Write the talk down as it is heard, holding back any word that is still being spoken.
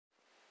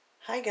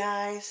Hi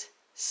guys,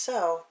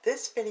 so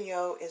this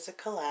video is a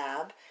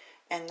collab,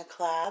 and the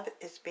collab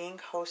is being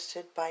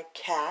hosted by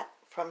Kat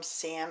from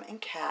Sam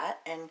and Kat,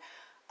 and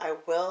I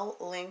will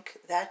link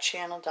that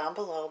channel down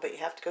below, but you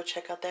have to go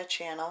check out that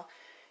channel.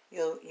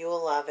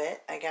 You'll love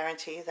it, I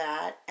guarantee you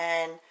that.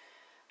 And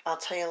I'll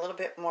tell you a little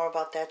bit more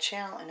about that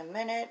channel in a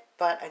minute,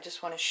 but I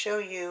just want to show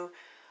you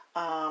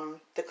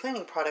the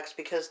cleaning products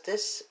because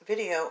this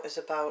video is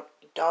about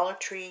Dollar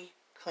Tree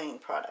cleaning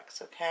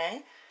products,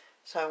 okay?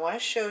 So I want to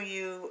show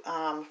you,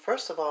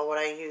 first of all, what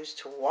I use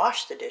to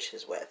wash the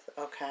dishes with,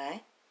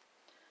 okay?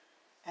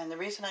 And the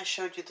reason I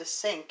showed you the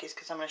sink is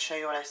because I'm going to show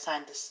you what I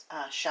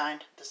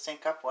shined the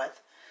sink up with.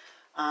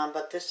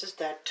 But this is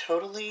that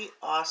totally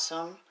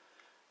awesome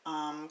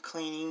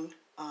cleaning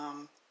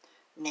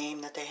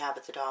name that they have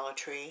at the Dollar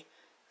Tree.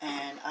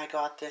 And I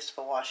got this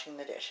for washing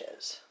the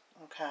dishes,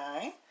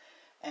 okay?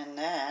 And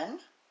then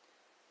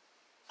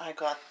I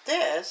got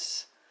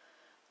this.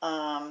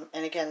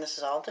 And again, this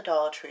is all at the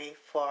Dollar Tree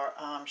for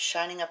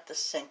shining up the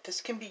sink.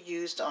 This can be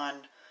used on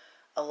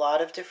a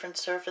lot of different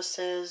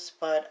surfaces,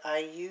 but I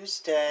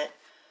used it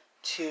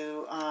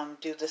to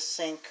do the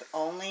sink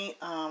only,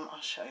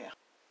 I'll show you,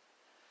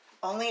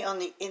 only on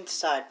the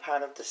inside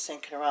part of the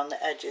sink and around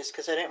the edges,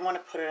 because I didn't want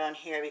to put it on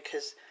here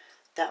because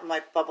that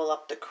might bubble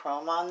up the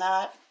chrome on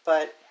that.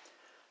 But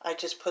I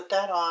just put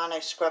that on, I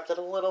scrubbed it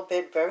a little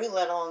bit, very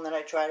little, and then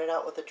I dried it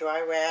out with a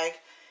dry rag,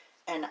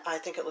 and I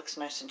think it looks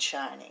nice and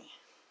shiny.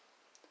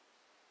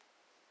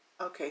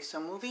 Okay, so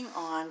moving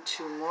on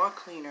to more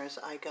cleaners,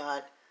 I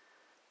got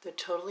the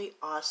totally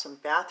awesome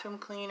bathroom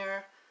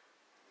cleaner,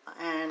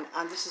 and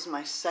this is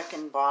my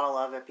second bottle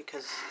of it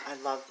because I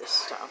love this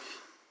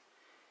stuff.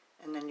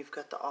 And then you've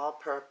got the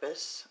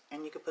all-purpose,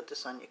 and you can put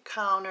this on your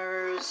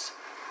counters,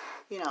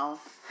 you know,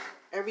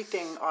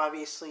 everything.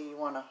 Obviously you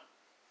want to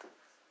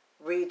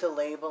read the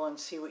label and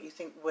see what you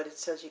think, what it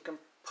says you can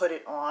put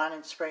it on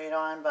and spray it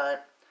on,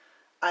 but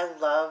I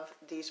love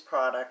these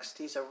products.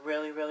 These are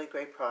really, really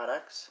great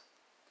products.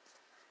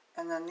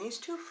 And then these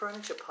two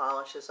furniture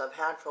polishes I've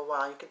had for a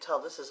while. You can tell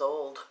this is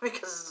old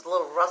because there's a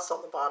little rust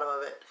on the bottom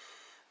of it.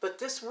 But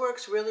this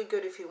works really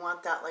good if you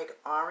want that like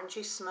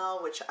orangey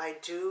smell, which I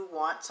do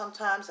want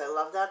sometimes. I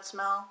love that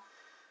smell.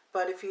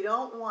 But if you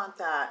don't want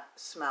that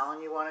smell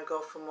and you want to go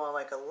for more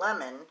like a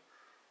lemon,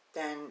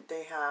 then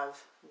they have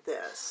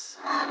this.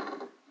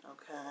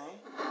 Okay.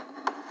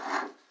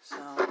 So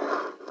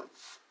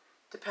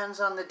depends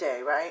on the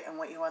day, right? And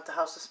what you want the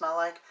house to smell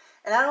like.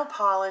 And I don't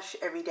polish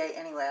every day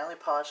anyway. I only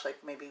polish like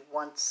maybe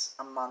once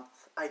a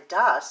month. I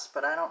dust,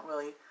 but I don't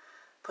really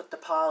put the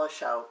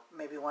polish out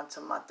maybe once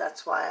a month.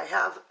 That's why I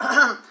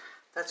have,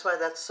 that's why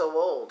that's so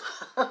old.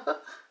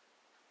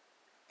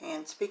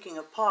 And speaking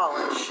of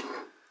polish,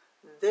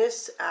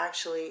 this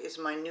actually is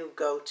my new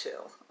go-to,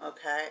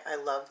 okay? I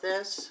love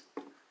this.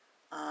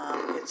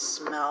 It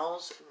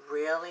smells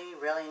really,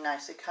 really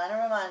nice. It kind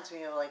of reminds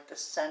me of like the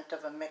scent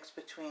of a mix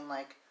between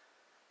like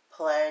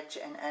Pledge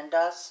and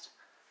Endust.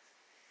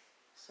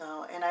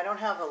 So, and I don't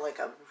have like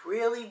a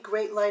really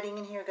great lighting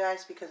in here,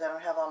 guys, because I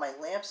don't have all my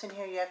lamps in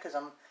here yet,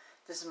 because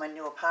this is my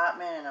new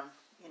apartment and I'm,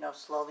 you know,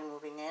 slowly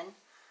moving in.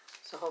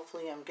 So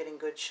hopefully I'm getting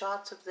good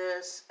shots of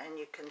this and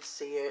you can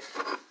see it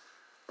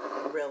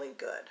really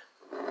good.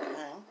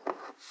 Okay.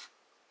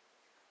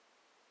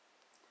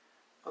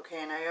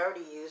 Okay, and I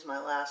already used my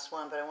last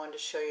one, but I wanted to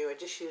show you. I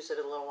just used it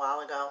a little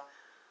while ago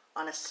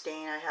on a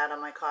stain I had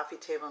on my coffee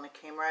table, and it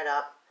came right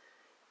up.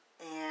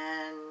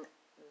 And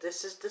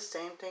this is the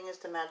same thing as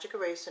the Magic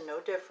Eraser,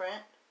 no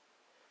different.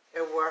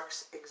 It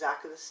works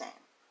exactly the same.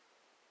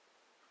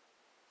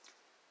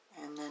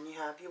 And then you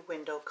have your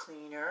window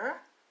cleaner,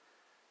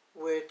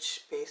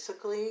 which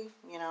basically,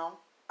 you know,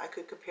 I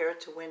could compare it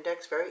to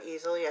Windex very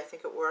easily. I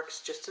think it works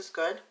just as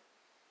good.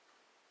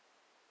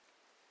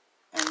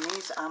 And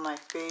these are my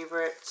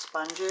favorite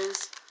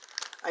sponges.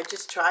 I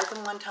just tried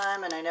them one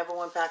time and I never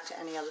went back to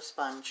any other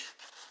sponge.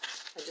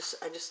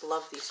 I just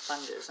love these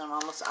sponges. I'm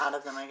almost out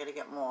of them. I gotta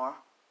get more.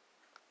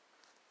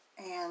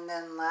 And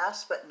then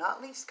last but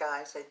not least,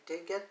 guys, I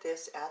did get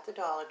this at the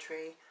Dollar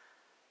Tree.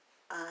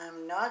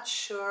 I'm not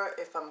sure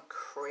if I'm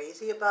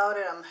crazy about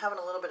it. I'm having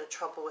a little bit of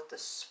trouble with the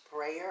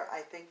sprayer.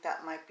 I think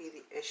that might be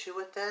the issue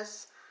with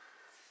this.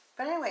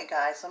 But anyway,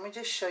 guys, let me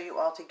just show you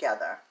all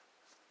together.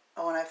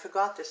 Oh, and I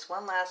forgot this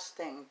one last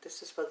thing.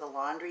 This is for the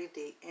laundry,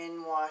 the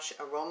In-Wash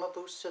Aroma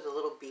Booster, the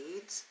little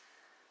beads.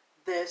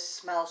 This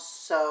smells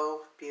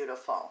so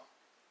beautiful.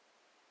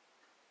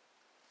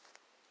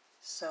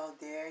 So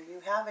there you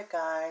have it,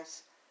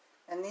 guys.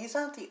 And these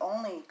aren't the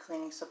only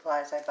cleaning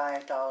supplies I buy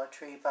at Dollar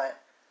Tree,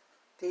 but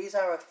these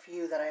are a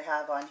few that I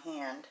have on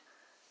hand.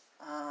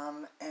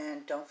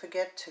 And don't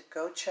forget to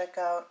go check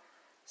out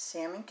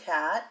Sam and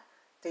Kat.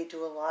 They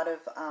do a lot of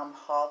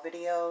haul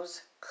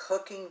videos,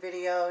 cooking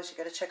videos. You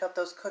got to check out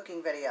those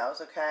cooking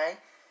videos, okay?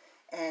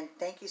 And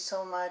thank you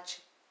so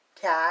much,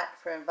 Kat,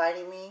 for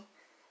inviting me.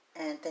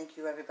 And thank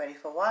you everybody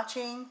for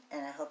watching,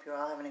 and I hope you're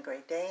all having a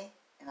great day,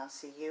 and I'll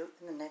see you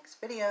in the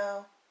next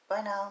video.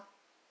 Bye now.